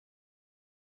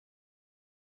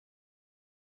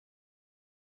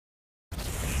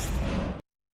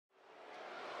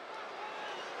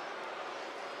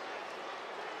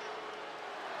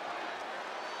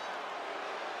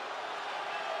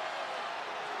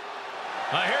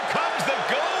Here comes the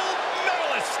gold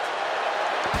medalist.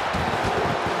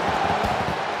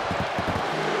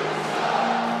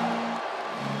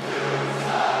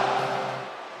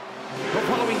 The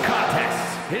following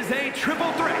contest is a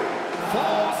triple threat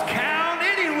Falls Count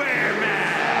Anywhere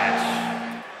match.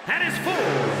 And is for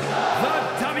the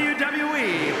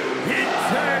WWE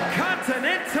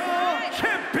Intercontinental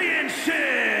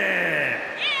Championship.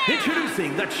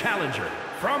 Introducing the challenger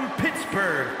from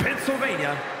Pittsburgh,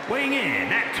 Pennsylvania, weighing in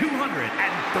at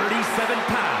 237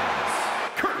 pounds,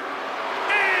 Kurt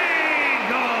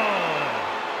Angle.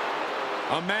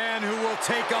 A man who will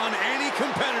take on any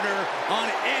competitor on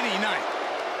any night.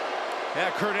 Yeah,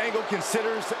 Kurt Angle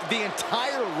considers the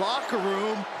entire locker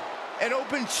room an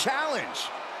open challenge.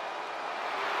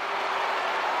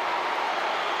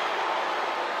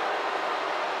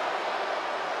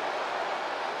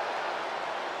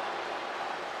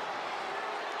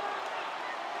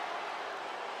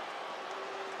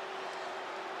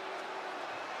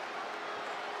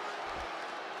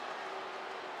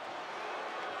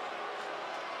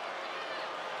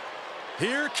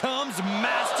 Here comes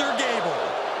Master Gable.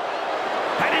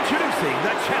 And introducing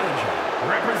the challenger,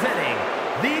 representing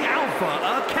the Alpha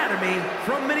Academy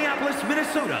from Minneapolis,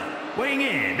 Minnesota, weighing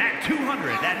in at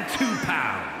 202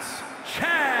 pounds,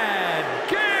 Chad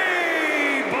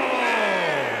Gable.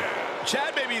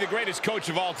 Chad may be the greatest coach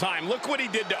of all time. Look what he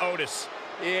did to Otis.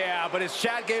 Yeah, but is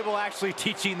Chad Gable actually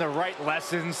teaching the right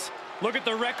lessons? Look at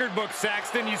the record book,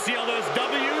 Saxton. You see all those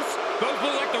W's? Those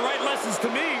look like the right lessons to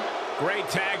me. Great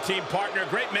tag team partner,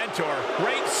 great mentor,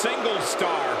 great singles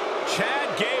star.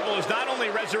 Chad Gable has not only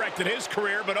resurrected his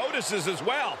career, but Otis's as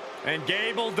well. And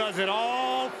Gable does it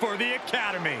all for the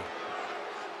Academy.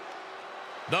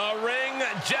 The ring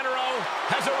general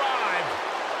has arrived.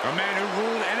 A man who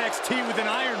ruled NXT with an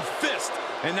iron fist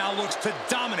and now looks to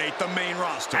dominate the main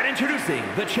roster. And introducing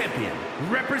the champion,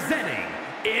 representing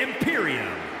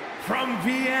Imperium from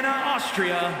Vienna,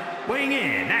 Austria, weighing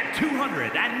in at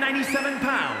 297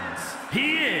 pounds.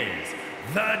 He is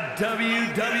the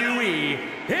WWE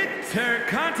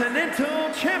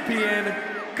Intercontinental Champion,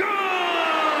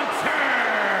 Gunther!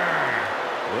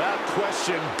 Without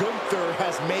question, Gunther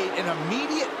has made an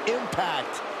immediate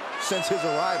impact since his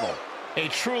arrival. A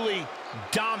truly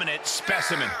dominant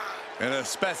specimen. And a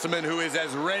specimen who is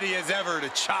as ready as ever to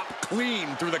chop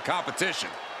clean through the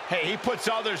competition. Hey, he puts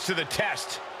others to the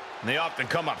test, and they often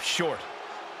come up short.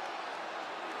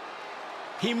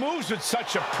 He moves with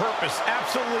such a purpose,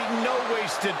 absolutely no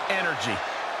wasted energy.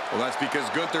 Well, that's because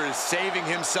Gunther is saving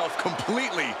himself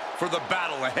completely for the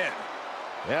battle ahead.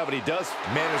 Yeah, but he does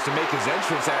manage to make his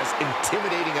entrance as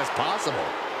intimidating as possible.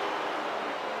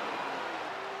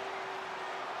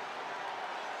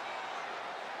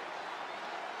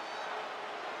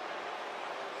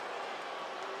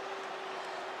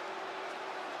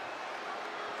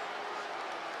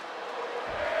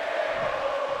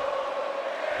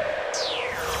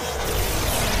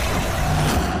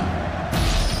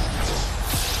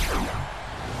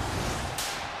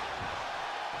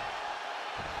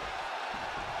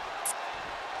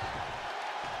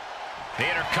 The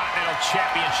Intercontinental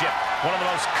Championship, one of the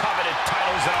most coveted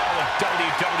titles in all of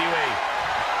WWE.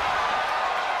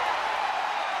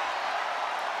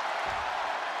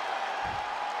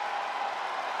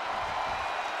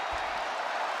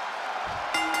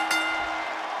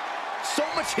 So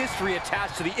much history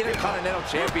attached to the Intercontinental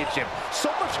Championship.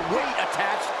 So much weight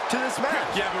attached to this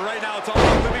match. Yeah, but right now it's all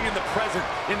about living in the present,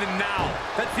 in the now.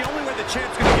 That's the only way the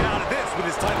champ's gonna get out of this with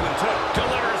his title in tow.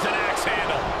 Delivers an axe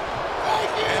handle.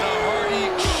 And a hearty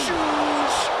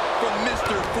shoosh from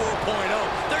Mr. 4.0.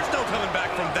 There's no coming back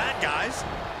from that, guys.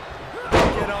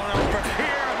 Get on over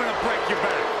here, I'm gonna break your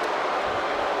back.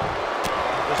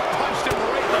 Just punched him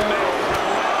right in the middle.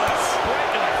 Relentless.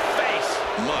 Right in the face.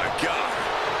 My God.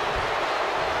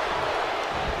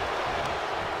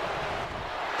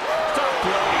 Stop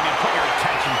bloating and put your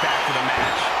attention back to the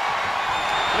match.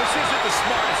 This isn't the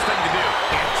smartest thing to do.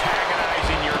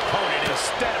 Antagonizing your opponent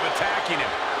instead of attacking him.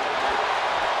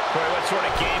 Boy, what sort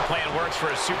of game plan works for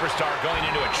a superstar going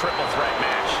into a triple threat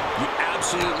match? You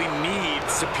absolutely need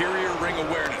superior ring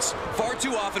awareness. Far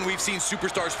too often we've seen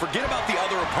superstars forget about the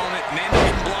other opponent and end up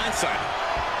getting blindsided.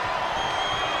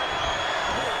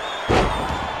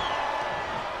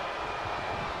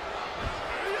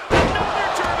 Another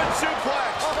German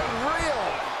suplex.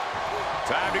 Unreal.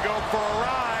 Time to go for a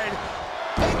ride.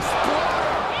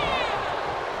 Exploder.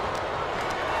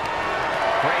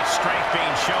 Great strength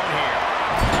being shown here.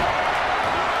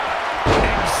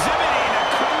 Exhibiting a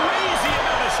crazy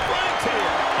amount of strength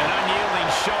here. An unyielding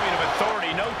showing of authority.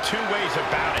 No two ways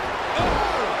about it.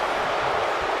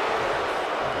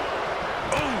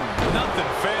 Oh, nothing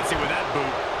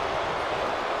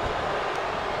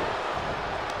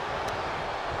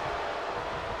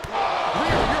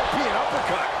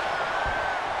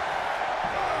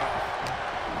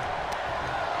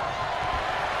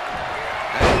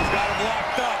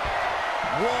locked up.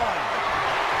 One.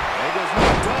 There goes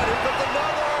not done. Here comes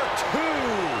another. Two.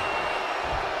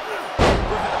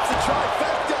 Perhaps a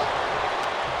trifecta.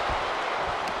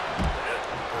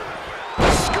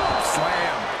 Scoop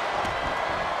slam.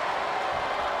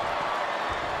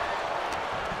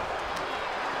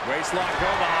 Waistlock go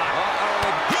behind.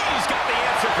 He's got the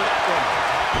answer for that one.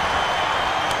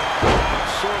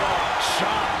 Short off.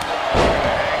 Shot.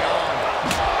 Hang on.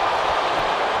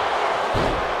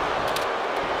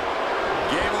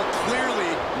 Gable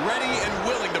clearly ready and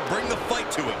willing to bring the fight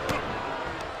to him.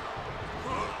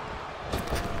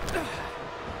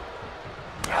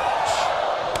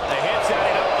 The hits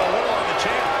added up a little on the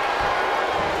champ.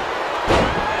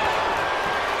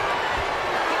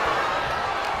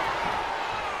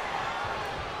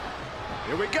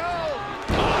 Here we go.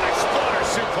 Oh, exploder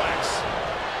suplex.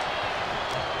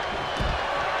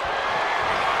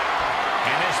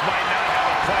 And this might not have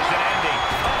a pleasant ending.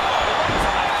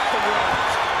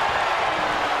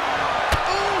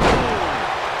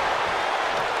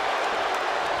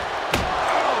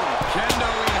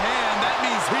 Kendo in hand, that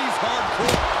means he's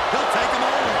hardcore. He'll take him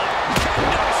all.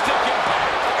 Kendo stick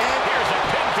impact. And here's a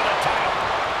pin for the title.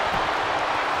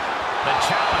 The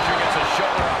challenger gets a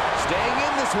shoulder up. Staying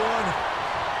in this one.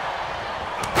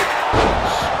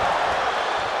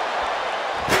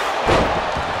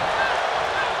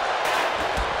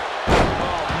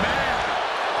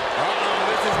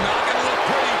 This is not going to look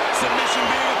pretty. Submission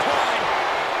being applied.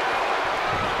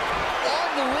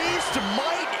 Unleashed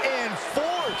might and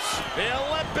force. The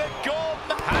Olympic gold.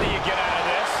 How do you get out of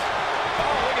this? Oh,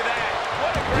 look at that.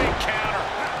 What a great counter.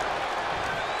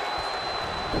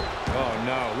 Oh,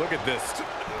 no. Look at this.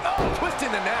 Oh,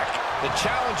 twisting the neck. The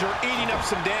challenger eating up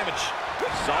some damage.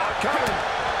 Saw it coming.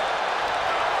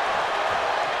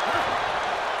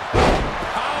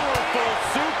 Powerful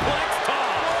suplex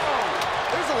toss.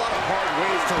 There's a lot of hard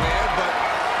ways to land, but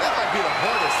that might be the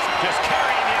hardest. Just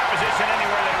carrying the opposition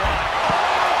anywhere they want.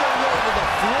 They're going to the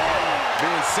floor.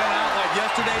 Being sent out like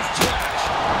yesterday's trash.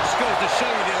 Just goes to show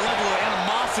you the level of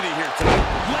animosity here tonight.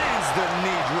 Lands the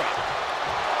knee drop.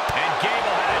 And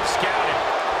Gable had it scouted.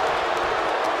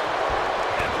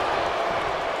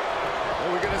 What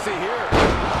are we going to see here?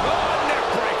 Oh, neck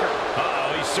breaker.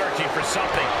 Uh-oh, he's searching for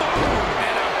something. Boom,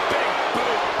 and a big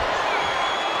boot.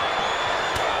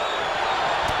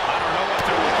 I don't know what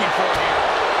they're looking for here.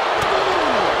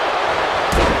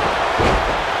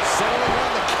 Settling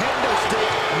on the kendo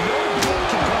stick. No good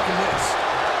can come from this.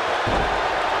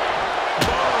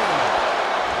 Boom.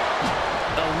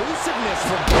 Elusiveness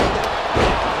from Gable.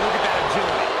 Look at that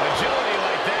agility. Agility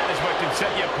like that is what can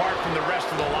set you apart from the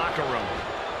rest of the locker room.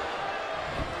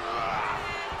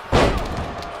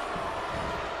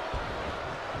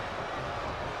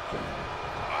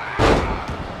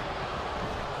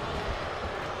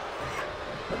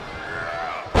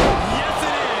 Yes,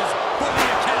 it is for the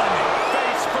Academy.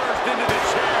 Face first into the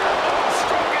chair.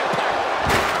 Strong impact.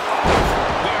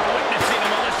 We are witnessing a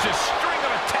malicious string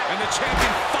of attacks. And the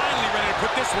champion finally ready to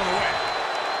put this one away.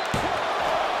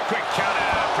 Quick count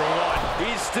out after one.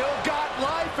 He's still got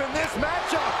life in this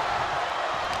matchup.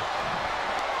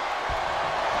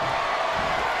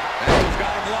 He's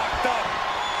got him locked up.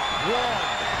 One.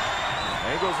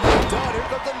 Angle's not done. Here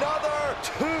comes another.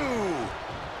 Two.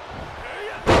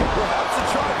 Perhaps a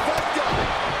trifecta.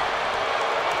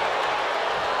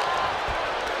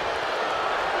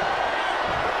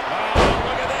 Oh,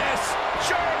 look at this.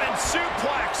 German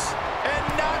suplex. And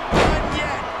not done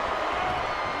yet.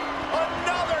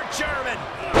 Another German.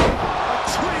 A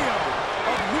trio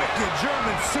of wicked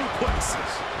German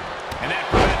suplexes. And that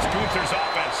prevents Gunther's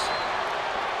offense.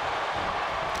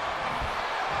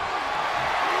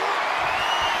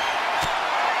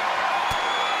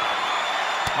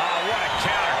 Oh, what a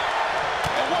counter.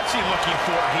 And what's he looking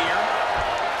for here?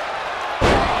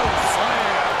 Oh,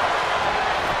 slam.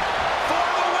 For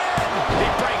the win. He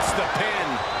breaks the pin.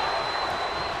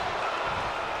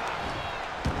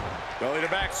 Belly to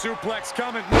back suplex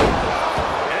coming. And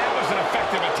that was an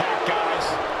effective attack, guys.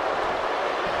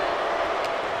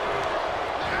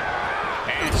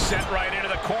 And sent right into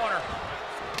the corner.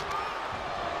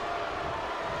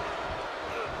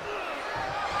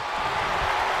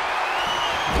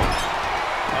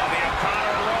 On the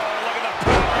O'Connor roll, look at the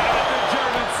power of the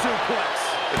German suplex.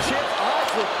 The champ's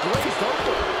eyes look glazed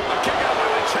over. A kick out by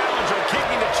the challenger,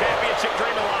 keeping the championship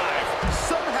dream alive.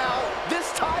 Somehow,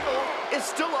 this title is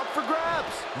still up for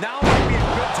grabs. Now might be a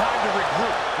good time to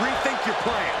regroup. Rethink your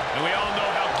plan. And we all know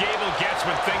how Gable gets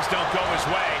when things don't go his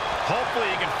way. Hopefully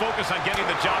he can focus on getting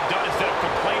the job done instead of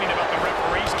complaining about the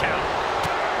referee's count.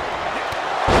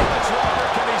 How much longer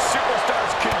can these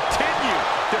superstars continue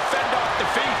to fend off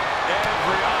defeat?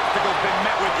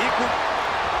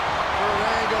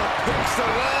 a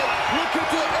leg. Looking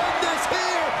to end this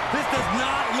here. This does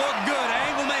not look good.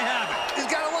 Angle may have it. He's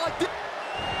got it locked in.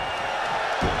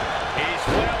 He's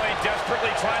flailing,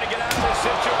 desperately trying to get out of this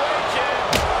situation.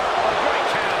 A great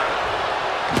counter.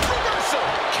 Reversal.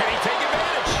 Can he take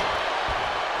advantage?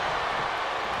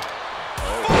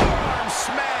 Forearm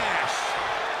smash.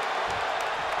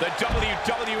 The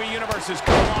WWE Universe is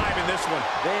alive in this one.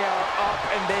 They are up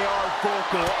and they are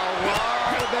vocal. A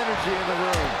lot of energy in the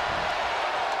room.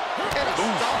 And a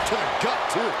stop to the gut,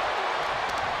 too.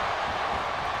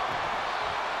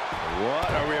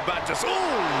 What are we about to see? Ooh,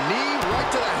 knee right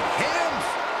to the hams.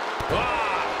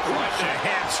 Right to the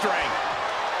hamstring.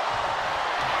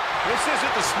 This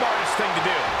isn't the smartest thing to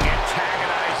do.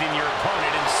 Antagonizing your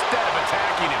opponent instead of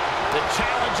attacking him. The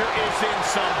challenger is in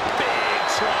some big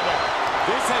trouble.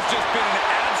 This has just been an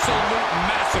absolute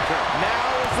massacre. Now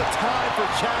is the time for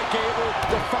Chad Gable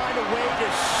to find a way to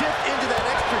shift into that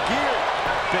extra gear.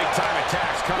 Big-time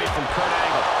attacks coming from Kurt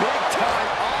Angle. Big-time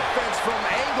offense from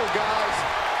Angle, guys.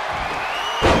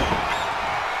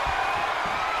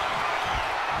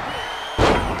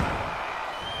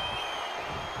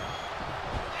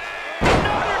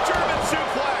 Another German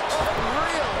suplex.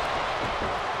 Unreal.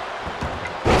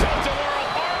 Tilt-a-whirl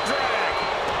arm drag.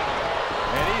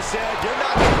 And he said, you're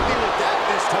not going to be with that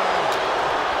this time.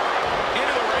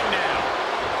 Into the ring now.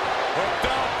 Hooked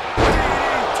up.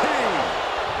 DDT.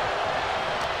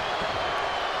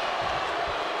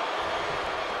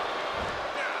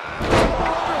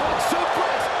 Overhook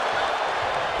suplex.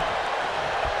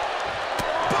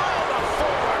 Boom! A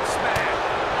forearm smash.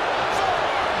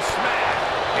 Forearm smash.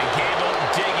 And Gable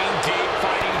digging deep,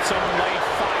 fighting some late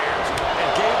fires. And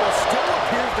Gable still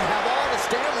appears to have all the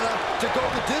stamina to go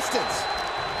the distance.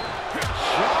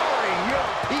 Jarring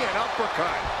European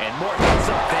uppercut. And more hits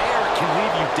up there can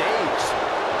leave you dazed.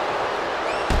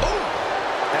 Ooh.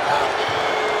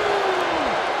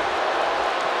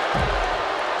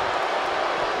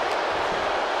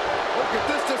 Look at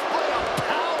this display of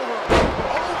power.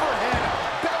 Overhead,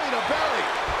 belly to belly.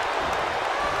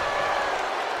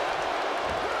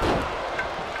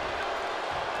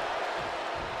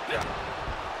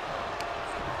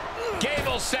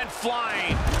 Gable sent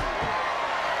flying.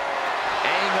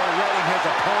 Angle letting his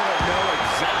opponent know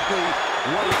exactly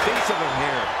what he thinks of him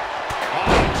here. Oh,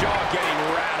 the jaw getting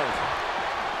rattled.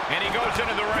 And he goes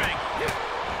into the ring.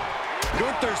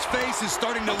 Gunther's face is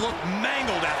starting to look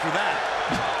mangled after that.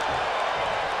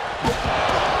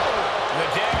 The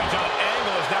damage on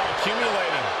Angle is now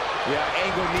accumulating. Yeah,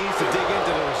 Angle needs to dig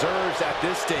into the reserves at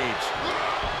this stage.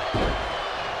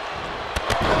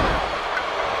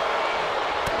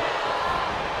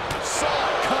 Saw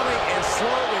it coming and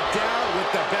slowed it down with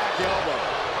the back elbow.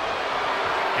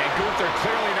 And Gunther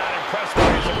clearly not impressed by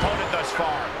his opponent thus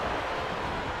far.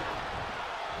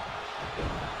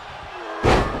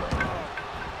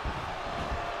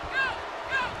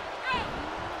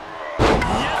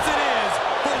 Yes, it is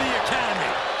for the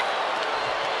Academy.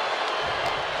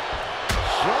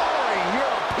 Jarring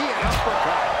European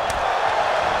uppercut.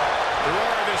 The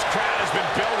roar of this crowd has been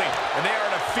building, and they are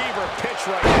at a fever pitch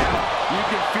right now. You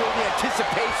can feel the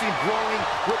anticipation growing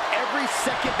with every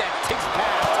second that ticks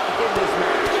past in this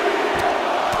match.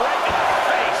 Right in the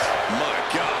face. My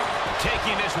God.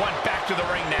 Taking this one back to the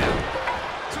ring now.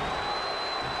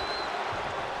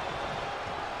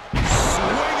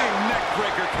 Swinging neck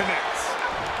breaker connects.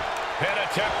 Pin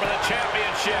attempt for the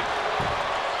championship.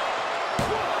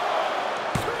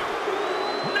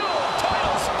 No,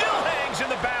 title still hangs in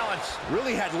the balance.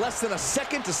 Really had less than a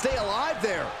second to stay alive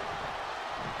there.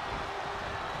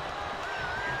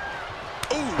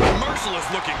 Ooh, merciless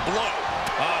looking blow.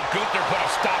 Oh, Gunther put a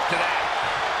stop to that.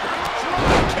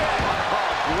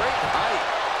 Oh, great height.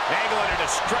 Angle in a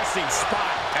distressing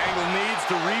spot. Angle needs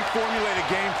to reformulate a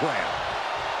game plan.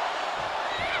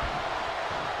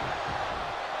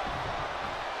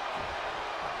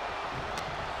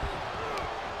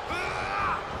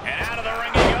 And out of the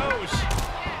ring he goes.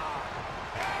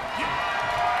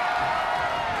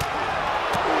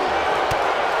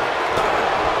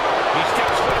 He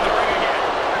steps foot in the ring again.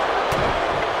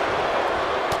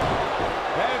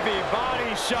 Heavy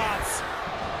body shots.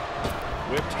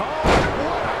 Whipped home.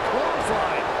 What a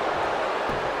clothesline.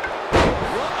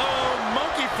 Uh-oh,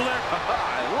 monkey flip.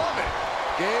 I love it.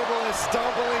 Gable is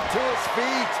stumbling to his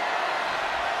feet.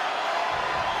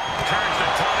 Turns the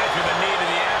tide through the knee to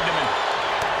the abdomen.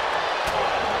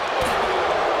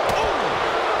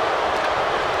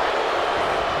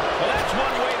 Well, that's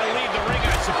one way to leave the ring,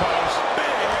 I suppose.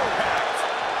 Big impact.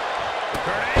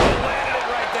 Kurt Angle landed it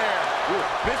right there. Ooh,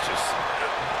 vicious.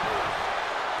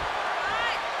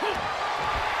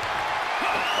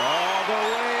 All the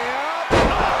way up.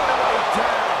 All the way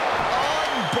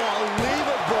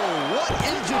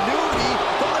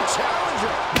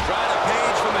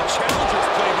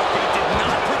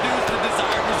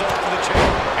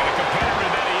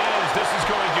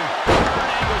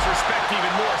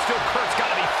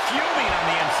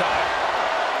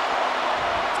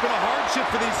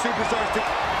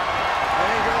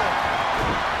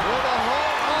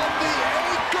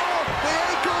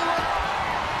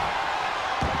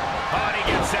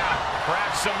is out.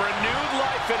 Perhaps some renewed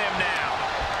life in him now.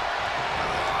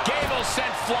 Gable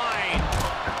sent flying.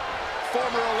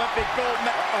 Former Olympic gold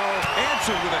medal.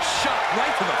 Answered with a shot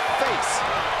right to the face.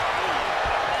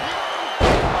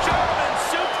 German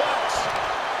suplex.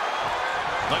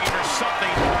 Looking for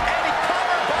something. And he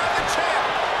covered by the champ.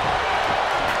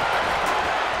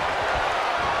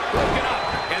 Broken up,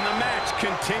 and the match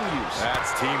continues.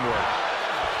 That's teamwork.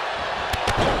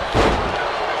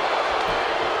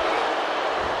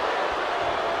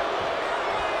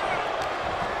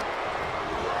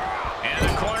 And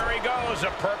the corner he goes,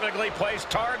 a perfectly placed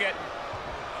target.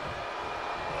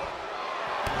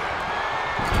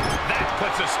 That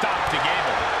puts a stop to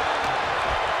Gable.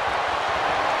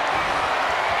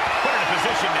 Put in a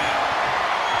position now.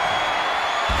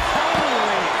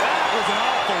 Holy, that was an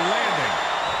awful landing.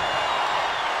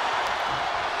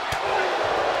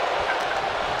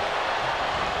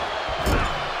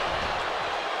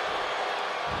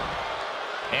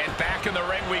 And back in the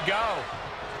ring we go.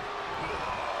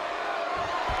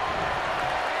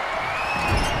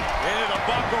 Into the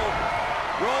buckle.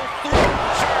 Roll through.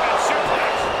 German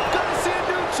suplex. Gonna see a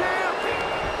new champ.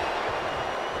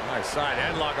 Nice side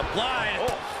headlock applied.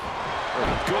 Oh,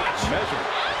 good measure.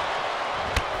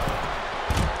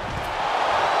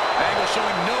 Angle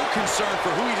showing no concern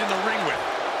for who he's in the ring with.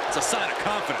 It's a sign of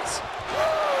confidence.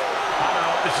 I don't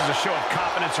know if this is a show of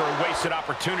confidence or a wasted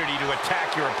opportunity to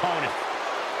attack your opponent.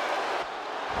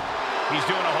 He's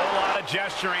doing a whole lot of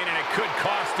gesturing, and it could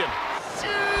cost him.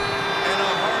 And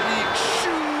a hearty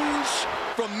shoosh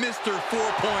from Mr.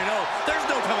 4.0. There's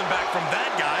no coming back from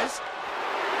that, guys.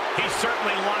 He's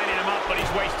certainly lining him up, but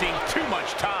he's wasting too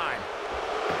much time.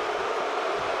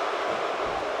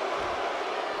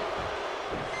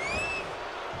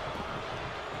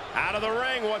 Out of the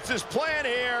ring, what's his plan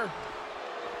here?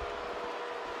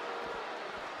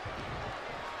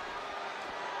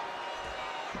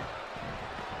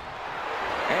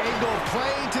 Angle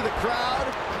playing to the crowd.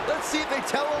 Let's see if they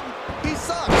tell him he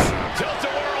sucks.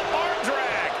 Tilt-a-whirl arm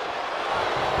drag.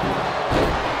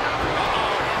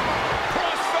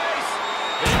 Crossface.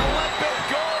 The Olympic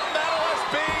gold medalist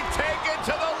being taken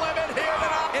to the limit here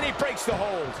tonight. And he breaks the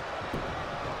hold.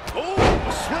 Ooh,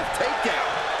 swift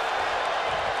takedown.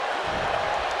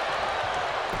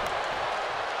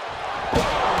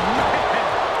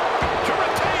 To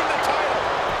retain the title.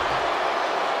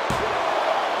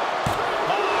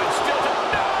 Oh, it's still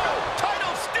no.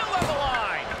 Title still on the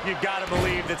line. You gotta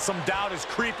believe that some doubt is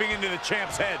creeping into the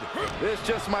champ's head. This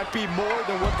just might be more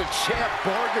than what the champ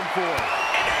bargained for.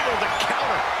 And able to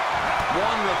counter.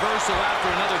 One reversal after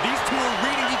another. These two are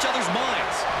reading each other's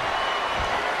minds.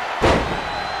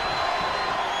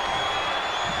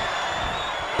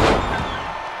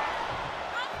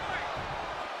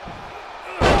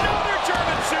 Another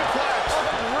German suplex.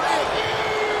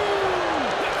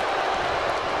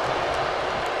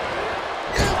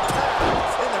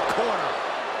 Impact in the corner.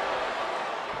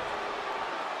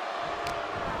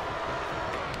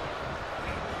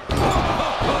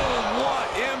 Oh, what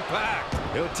impact!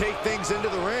 He'll take things into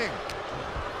the ring.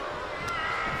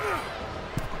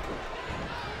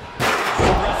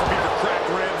 Recipe for cracked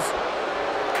ribs.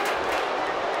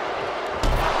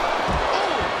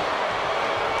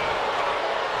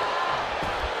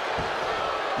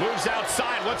 Moves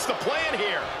outside. What's the plan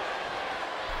here?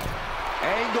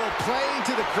 Angle playing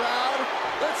to the crowd.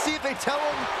 Let's see if they tell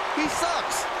him he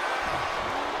sucks.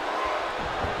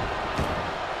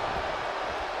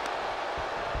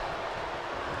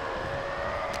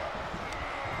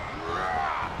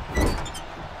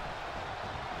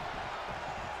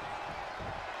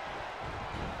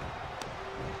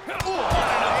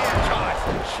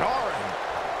 Jarring.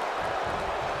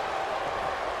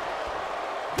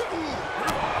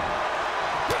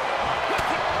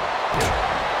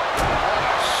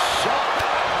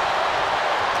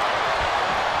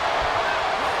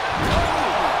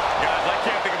 Guys, I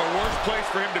can't think of a worse place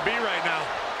for him to be right now.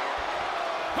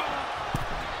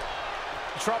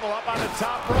 Trouble up on the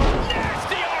top rope.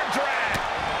 Nasty arm drag.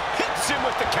 Hits him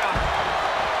with the counter.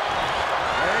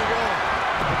 Angle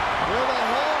with a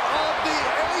hold of the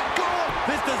ankle.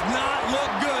 This does not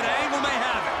look good. Angle may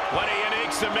have it. What a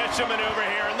unique submission maneuver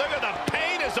here. And look at the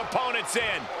pain his opponent's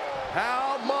in.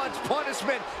 How much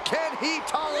punishment can he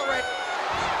tolerate?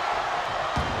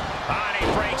 And he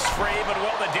breaks free, but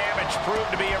will the damage prove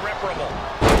to be irreparable?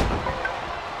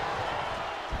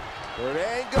 Good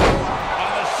angle.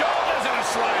 On the shoulders and a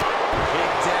slam.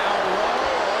 Kick down low,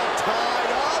 all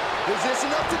tied up. Is this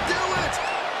enough to do it?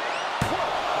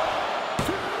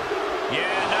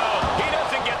 Yeah, no, he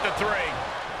doesn't get the three.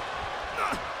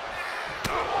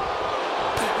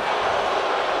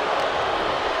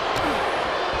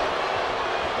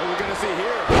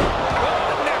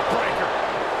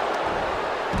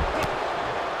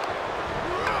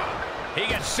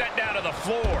 the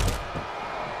floor.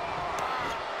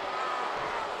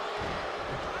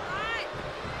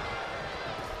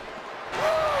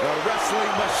 The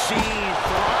wrestling machine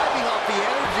thriving off the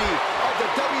energy of the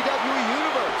WWE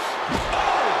Universe.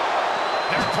 Oh!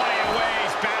 They're playing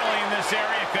ways. Battling in this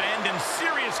area could end in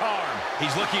serious harm.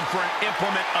 He's looking for an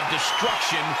implement of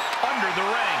destruction under the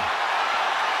ring.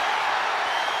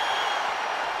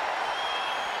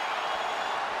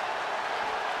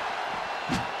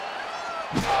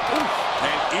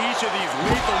 Each of these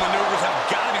lethal maneuvers have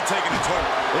got to be taking a toll.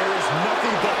 There is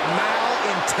nothing but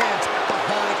malintent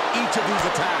behind each of these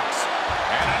attacks.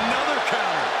 And another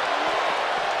counter.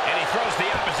 And he throws the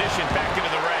opposition back into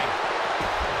the ring.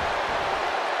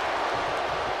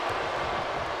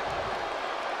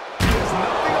 There's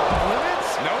nothing off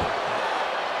limits? Nope.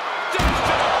 Digs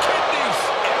to the kidneys.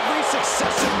 Every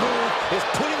successive move is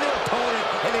putting their opponent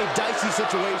in a dicey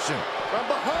situation. From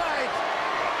behind.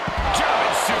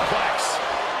 German suplex.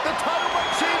 The title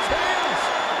might change hands.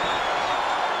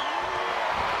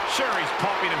 Sure, he's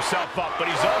pumping himself up, but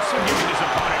he's also giving his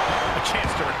opponent a chance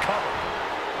to recover.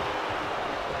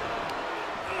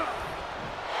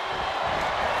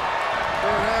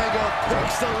 Angle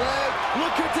breaks the leg.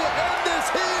 Looking to end this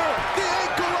here. The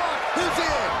ankle lock is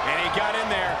in. And he got in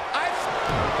there.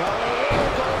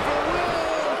 Going for a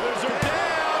win. There's her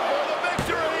down for the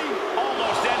victory.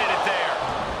 Almost ended it there.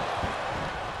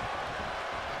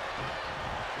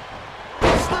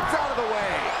 Slips out of the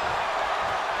way.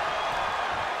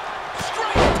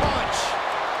 Straight punch.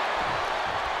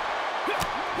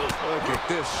 Look at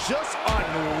this, just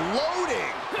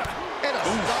unloading. And a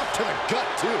stop to the gut,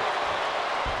 too.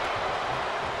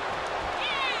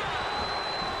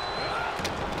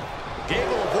 Gable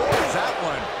avoids that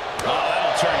one. Oh,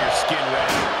 that'll turn your skin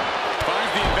red.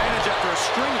 Finds the advantage after a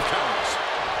string of counters.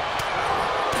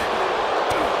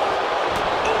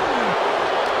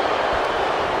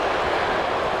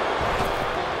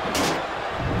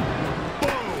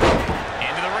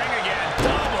 Into the ring again.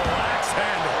 Double axe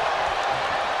handle.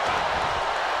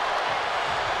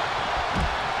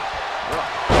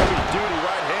 Heavy-duty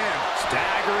right hand.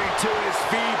 Staggering to his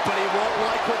feet, but he won't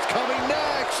like what's coming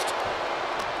next.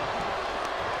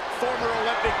 Former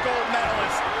Olympic gold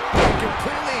medalist.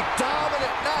 Completely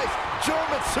dominant. Nice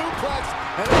German suplex.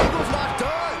 And Angle's not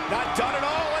done. Not done at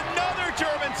all. Another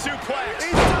German suplex.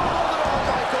 He's still holding on,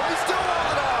 Michael. He's still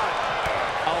holding on.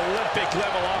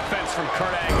 Olympic-level offense from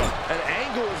Kurt Angle. And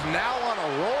Angle is now on a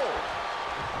roll.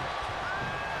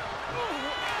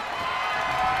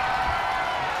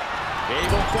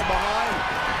 Gable from behind.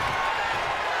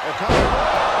 A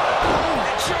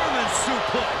German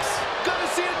suplex. Gonna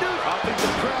see a new. I think the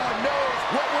crowd knows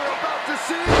what we're about to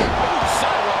see.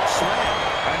 Sidewalk slam.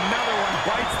 Another one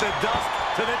bites the dust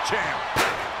to the champ.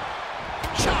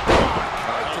 Chop block.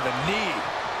 Right to the knee.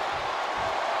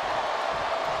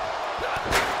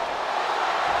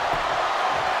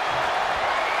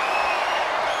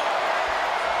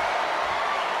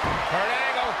 Kurt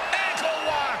Angle. Ankle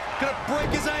lock. Gonna break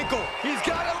his ankle. He's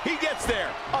got it. He gets there.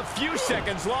 A few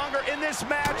seconds longer in this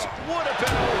match would have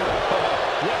been over.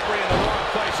 Referee in the wrong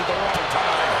place at the wrong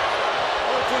time.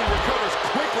 Hopefully he recovers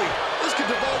quickly. This could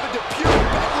devolve into pure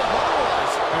bedlam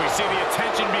otherwise. And we see the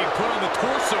attention being put on the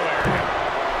torso area.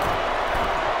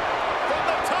 From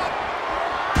the top.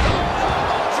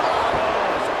 Elbow drop.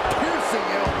 Piercing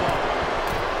elbow.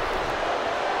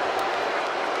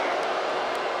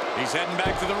 He's heading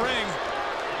back to the ring.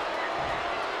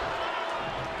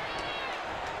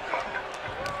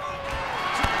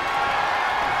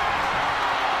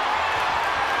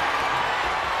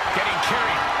 Getting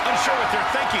carried. Unsure what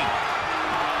they're thinking.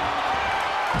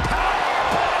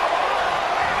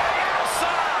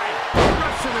 Outside.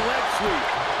 Russian leg sweep.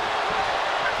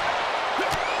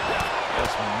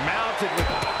 Just mounted with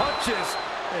punches.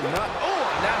 And not, oh,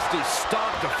 a nasty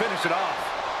stomp to finish it off.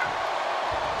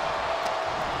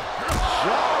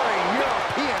 Jarring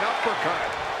European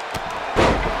uppercut.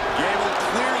 Gable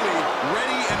clearly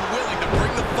ready and willing to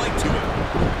bring the fight to him.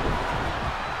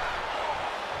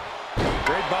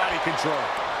 Great body control.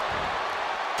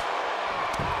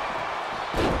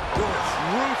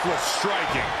 Ruthless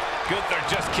striking. Gunther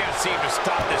just can't seem to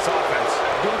stop this offense.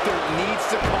 Gunther needs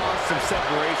to cause some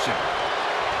separation.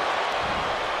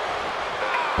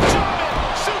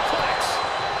 German suplex.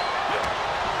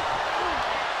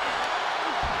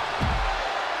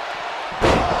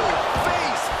 Oh,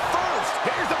 face first.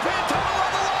 Here's the pin, tunnel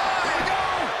on the line. Here we go.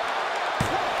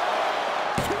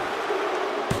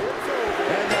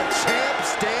 And the champ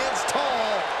stands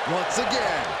tall once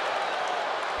again.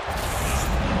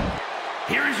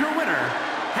 Here is your winner,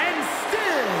 and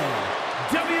still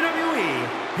WWE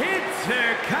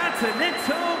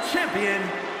Intercontinental Champion,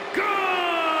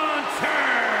 Gunther.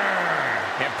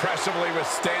 Impressively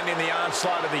withstanding the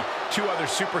onslaught of the two other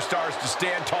superstars to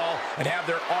stand tall and have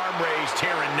their arm raised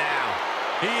here and now.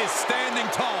 He is standing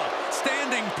tall,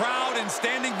 standing proud, and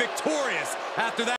standing victorious after that.